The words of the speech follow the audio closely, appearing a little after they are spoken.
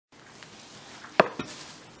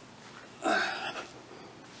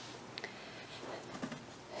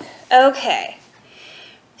Okay,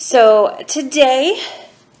 so today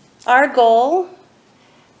our goal,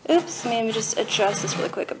 oops, let me just adjust this really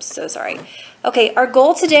quick, I'm so sorry. Okay, our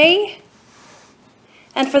goal today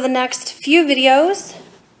and for the next few videos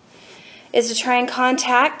is to try and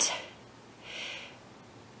contact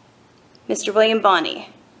Mr. William Bonney,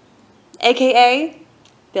 aka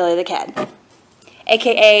Billy the Kid,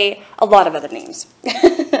 aka a lot of other names.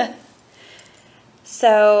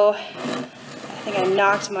 So I think I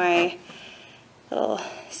knocked my little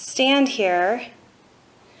stand here.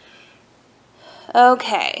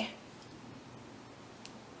 Okay.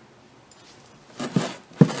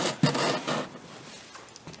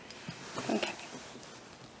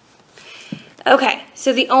 Okay,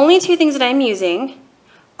 so the only two things that I'm using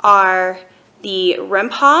are the REM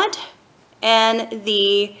pod and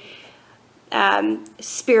the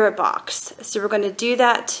spirit box. So we're going to do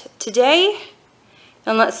that today,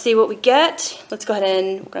 and let's see what we get. Let's go ahead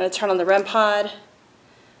and we're going to turn on the REM pod.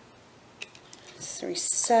 Let's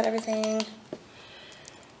reset everything.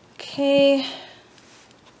 Okay.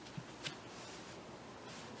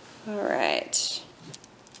 All right.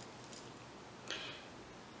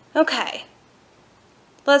 Okay.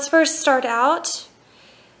 Let's first start out.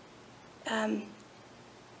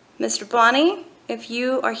 Mr. Bonney, if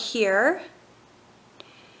you are here,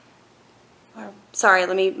 or sorry,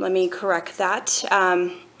 let me correct that.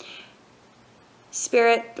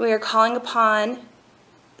 Spirit, we are calling upon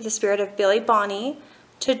the spirit of Billy Bonney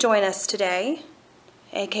to join us today,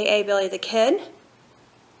 aka Billy the Kid,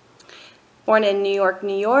 born in New York,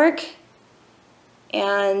 New York,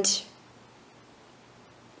 and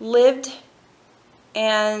lived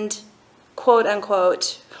and quote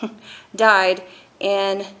unquote died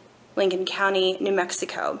in Lincoln County, New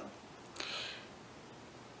Mexico.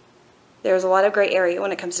 There's a lot of gray area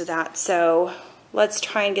when it comes to that, so let's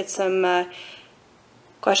try and get some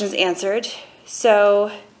questions answered. So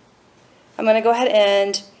I'm going to go ahead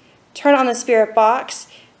and turn on the spirit box,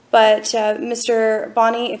 but Mr.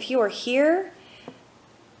 Bonney, if you are here,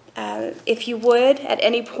 if you would, at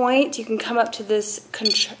any point, you can come up to this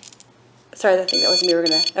sorry, I think that was me.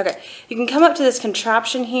 Okay. You can come up to this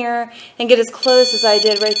contraption here and get as close as I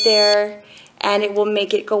did right there, and it will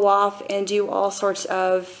make it go off and do all sorts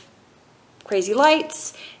of crazy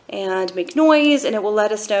lights and make noise, and it will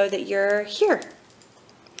let us know that you're here.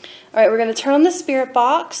 All right, we're going to turn on the spirit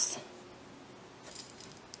box.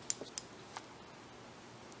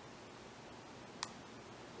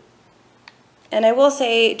 And I will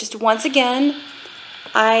say, just once again,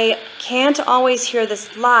 I can't always hear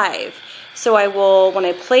this live. So I will, when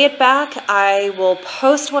I play it back, I will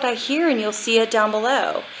post what I hear and you'll see it down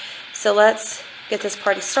below. So let's get this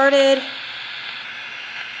party started.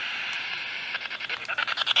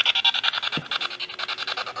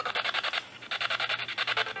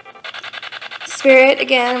 Spirit,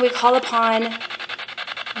 again, we call upon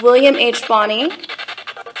William H. Bonney,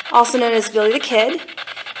 also known as Billy the Kid.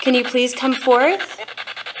 Can you please come forth?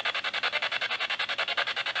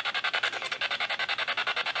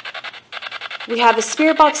 We have a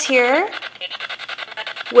spirit box here,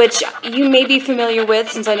 which you may be familiar with,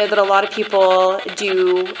 since I know that a lot of people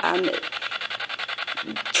do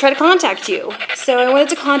try to contact you. So I wanted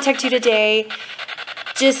to contact you today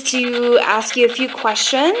just to ask you a few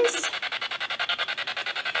questions.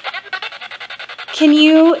 Can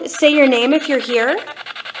you say your name if you're here?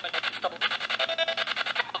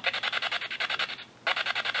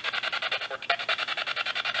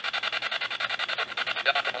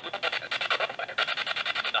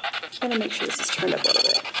 I'm going to make sure this is turned up a little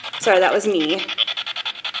bit. Sorry, that was me.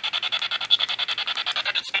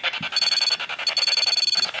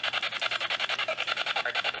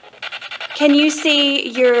 Can you say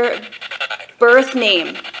your birth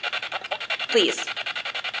name, please?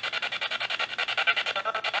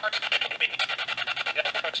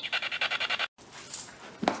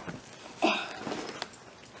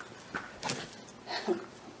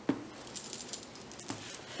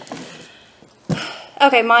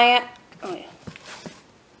 Okay,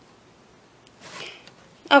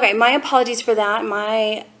 my apologies for that.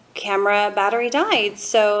 My camera battery died,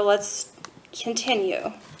 so let's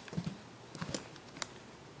continue.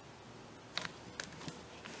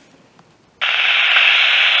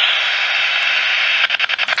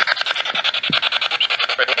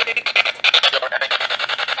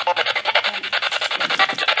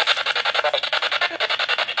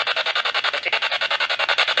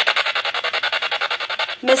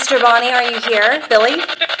 Mr. Bonney, are you here? Billy?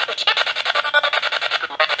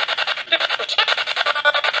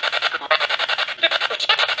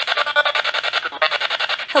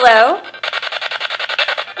 Hello?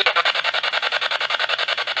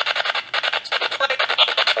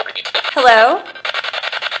 Hello?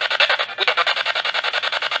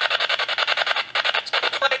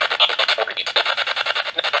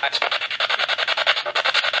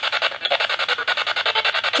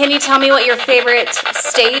 Can you tell me what your favorite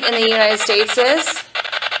state in the United States is?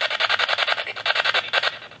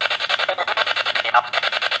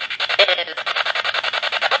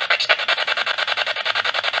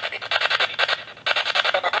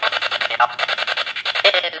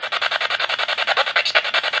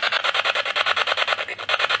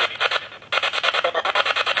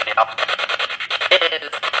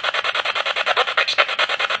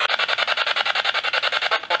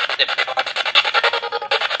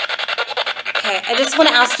 Okay, I just want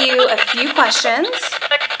to ask you a few questions.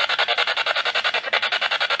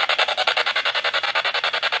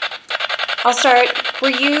 I'll start. Were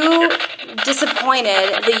you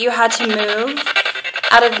disappointed that you had to move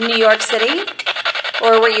out of New York City,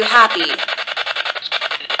 or were you happy?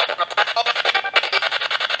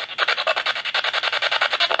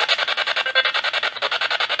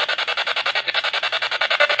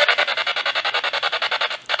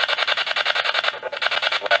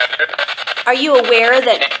 Are you aware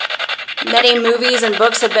that many movies and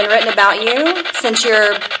books have been written about you since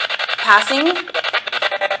your passing?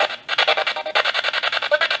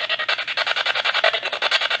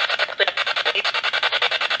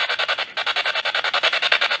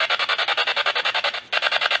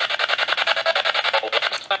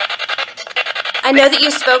 I know that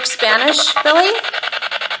you spoke Spanish, Billy.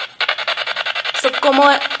 So,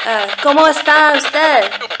 ¿cómo está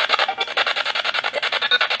usted?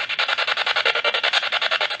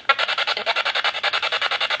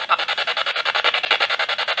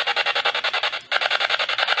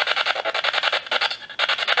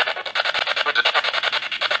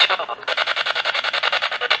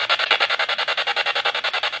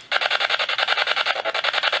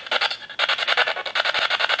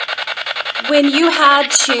 When you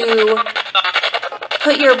had to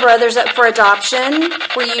put your brothers up for adoption,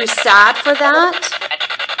 were you sad for that?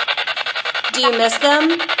 Do you miss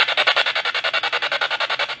them?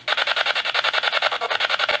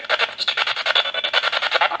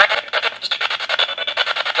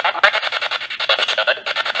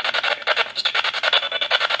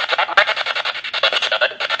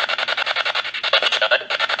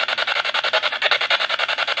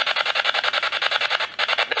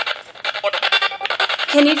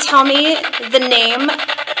 Can you tell me the name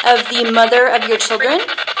of the mother of your children?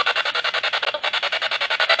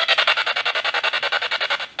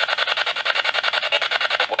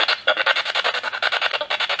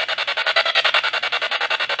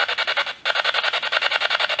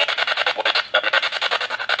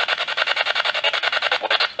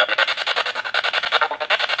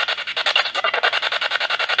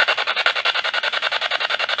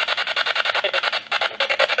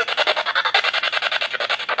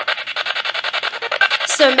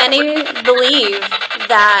 So many believe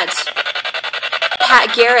that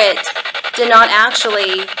Pat Garrett did not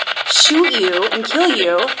actually shoot you and kill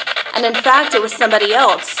you, and in fact it was somebody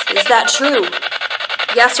else. Is that true?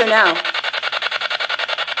 Yes or no?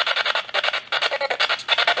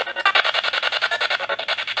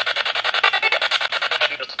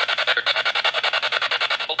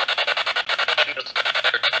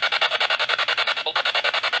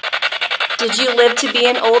 Did you live to be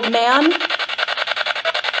an old man?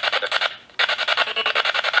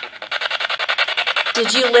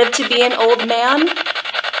 Did you live to be an old man?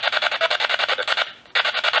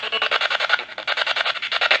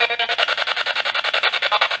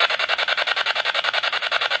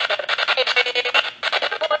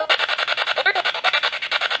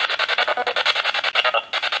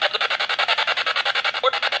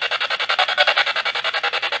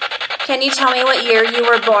 Can you tell me what year you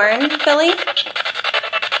were born, Billy?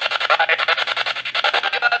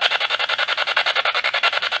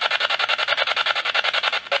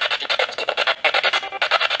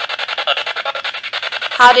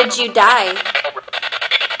 How did you die?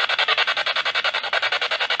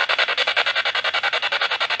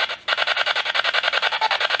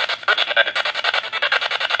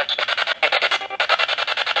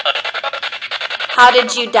 How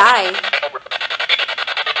did you die?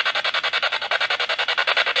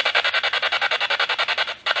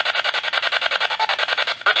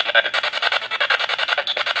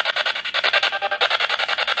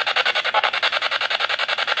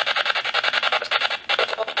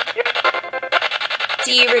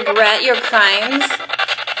 Do you regret your crimes?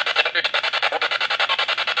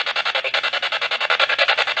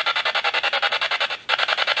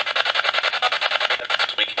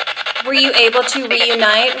 Were you able to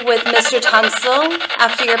reunite with Mr. Tunstall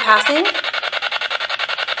after your passing?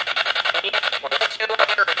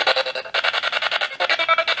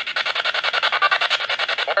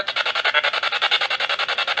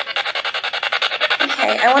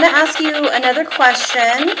 Okay, I want to ask you another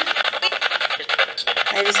question.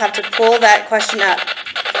 I just have to pull that question up.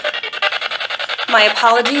 My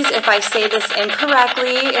apologies if I say this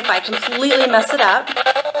incorrectly, if I completely mess it up.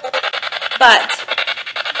 But,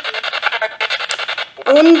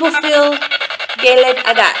 unbofil geled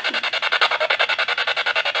agad.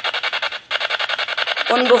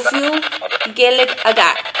 Unbofil geled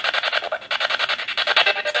agad.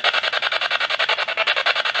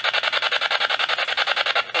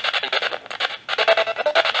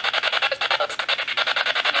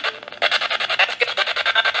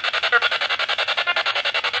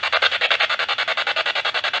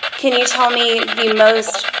 Can you tell me the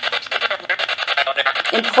most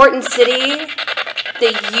important city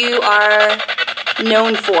that you are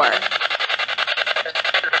known for?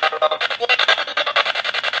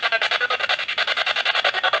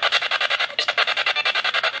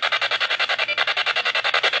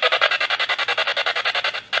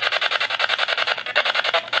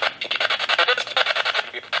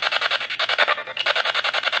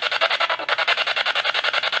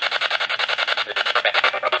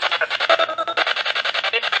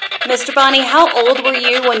 Mr. Bonnie, how old were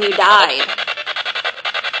you when you died?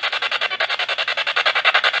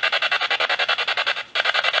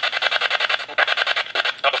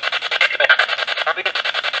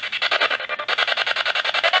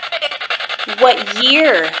 What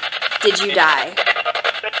year did you die?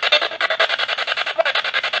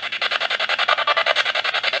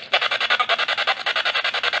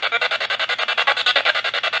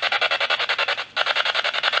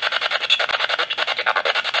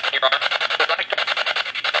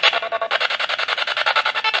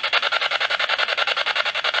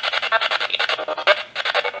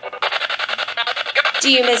 Do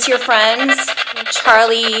you miss your friends?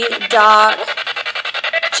 Charlie, Doc,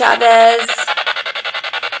 Chavez?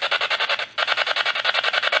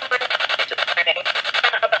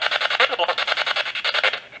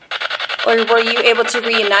 Or were you able to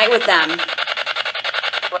reunite with them?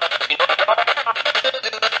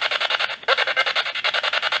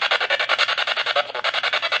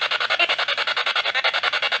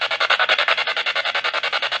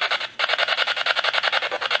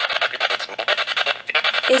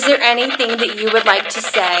 Is there anything that you would like to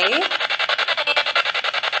say?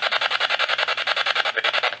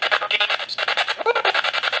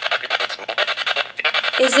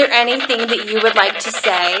 Is there anything that you would like to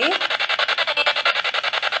say?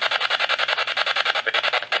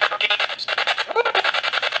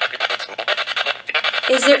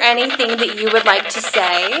 Is there anything that you would like to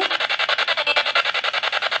say?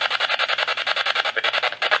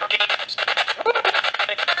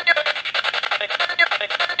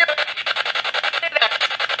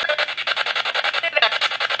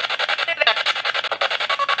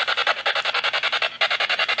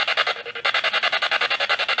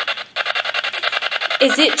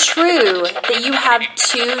 Is it true that you have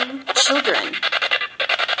 2 children?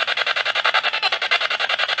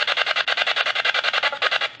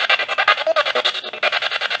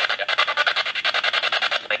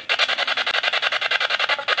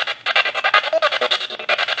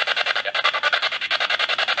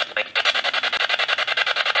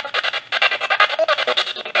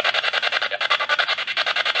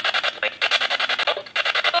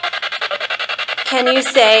 Can you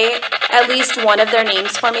say at least one of their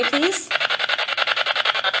names for me, please?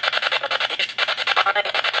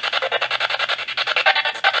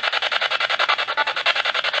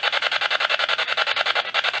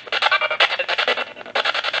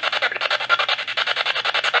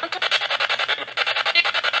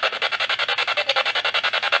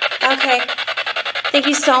 Okay. Thank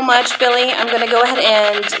you so much, Billy. I'm going to go ahead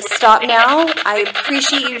and stop now. I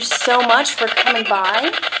appreciate you so much for coming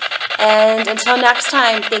by. And until next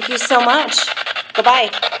time, thank you so much. Goodbye.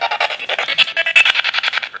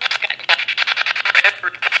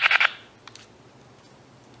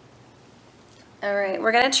 All right,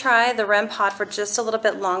 we're going to try the REM pod for just a little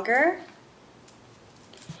bit longer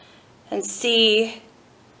and see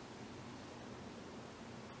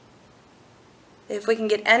if we can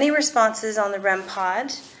get any responses on the REM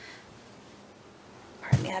pod.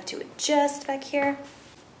 Pardon me, I have to adjust back here.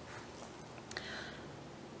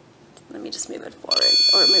 Let me just move it forward,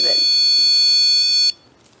 or move it.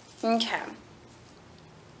 Okay.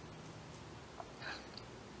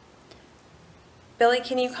 Billy,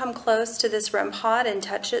 can you come close to this REM pod and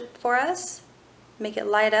touch it for us? Make it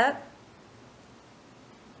light up.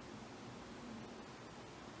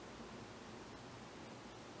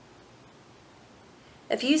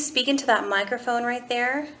 if you speak into that microphone right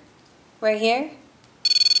there, right here,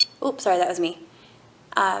 oops, sorry, that was me,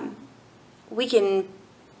 we can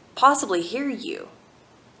possibly hear you.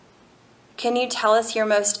 Can you tell us your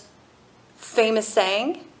most famous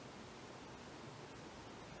saying?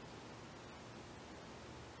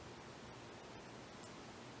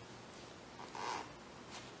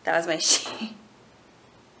 That was my sheet.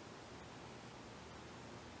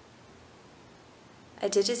 I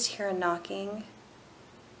did just hear a knocking.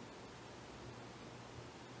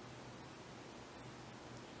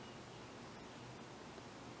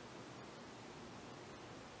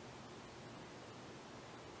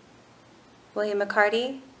 William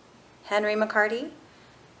McCarty? Henry McCarty?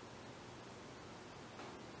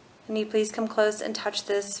 Can you please come close and touch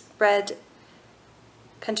this red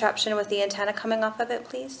contraption with the antenna coming off of it,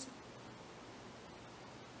 please?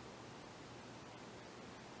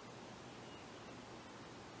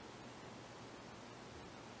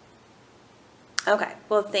 Okay,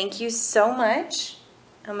 well, thank you so much.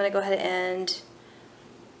 I'm going to go ahead and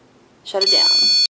shut it down.